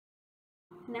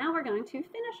Now we're going to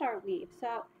finish our weave. So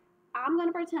I'm going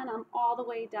to pretend I'm all the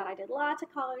way done. I did lots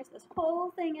of colors. This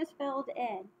whole thing is filled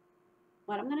in.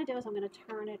 What I'm going to do is I'm going to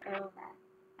turn it over.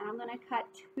 And I'm going to cut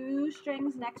 2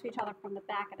 strings next to each other from the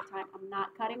back at a time. I'm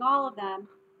not cutting all of them,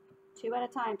 2 at a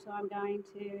time. So I'm going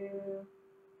to,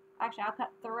 actually I'll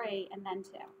cut 3 and then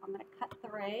 2. I'm going to cut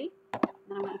 3, and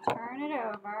then I'm going to turn it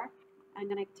over. I'm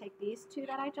going to take these 2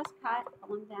 that I just cut,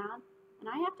 pull them down, and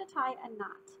I have to tie a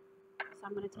knot. So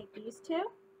I'm going to take these 2, and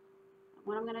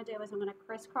what I'm going to do is I'm going to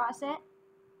crisscross it,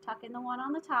 tuck in the one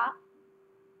on the top,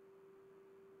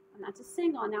 and that's a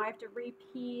single. Now I have to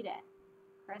repeat it.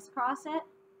 Crisscross it,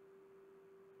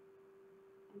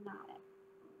 and knot it,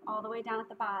 all the way down at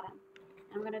the bottom.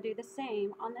 And I'm going to do the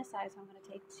same on this side, so I'm going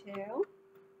to take 2,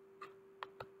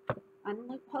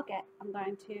 unhook it, I'm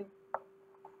going to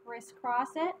crisscross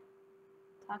it,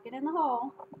 tuck it in the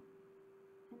hole,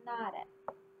 and knot it.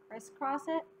 Crisscross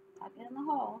it, tuck it in the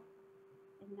hole,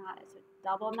 and knot it. So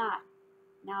double knot.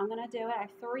 Now I'm going to do it. I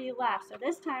have 3 left. So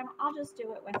this time I'll just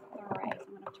do it with 3. So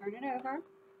I'm going to turn it over,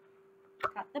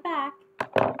 cut the back.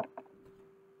 I'm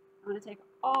going to take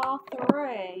all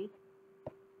 3.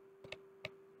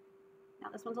 Now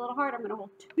this one's a little harder. I'm going to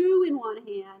hold 2 in one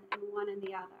hand and 1 in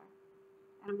the other.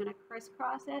 And I'm going to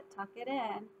crisscross it, tuck it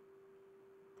in,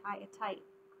 tie it tight.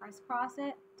 Crisscross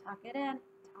it, tuck it in,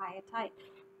 tie it tight.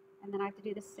 And then I have to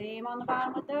do the same on the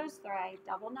bottom with those 3.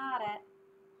 Double knot it.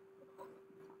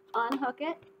 Unhook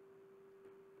it.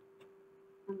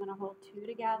 I'm going to hold 2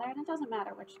 together, and it doesn't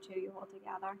matter which 2 you hold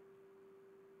together.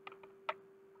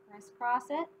 Crisscross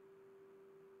it.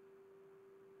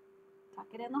 Tuck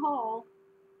it in the hole.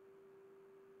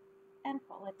 And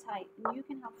pull it tight. And you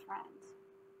can help friends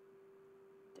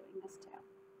doing this too.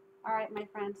 Alright, my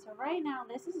friends, so right now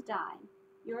this is done.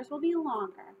 Yours will be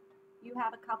longer. You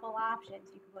have a couple options.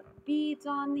 You can put beads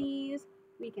on these.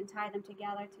 We can tie them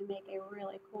together to make a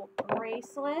really cool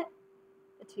bracelet.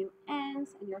 The 2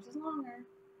 ends, and yours is longer.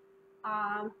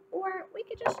 Or we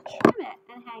could just trim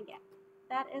it and hang it.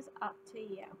 That is up to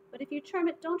you. But if you trim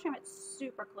it, don't trim it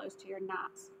super close to your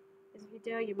knots. Because if you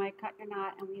do, you might cut your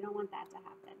knot, and we don't want that to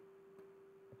happen.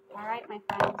 All right, my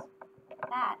friends,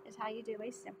 that is how you do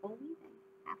a simple weaving.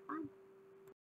 Have fun.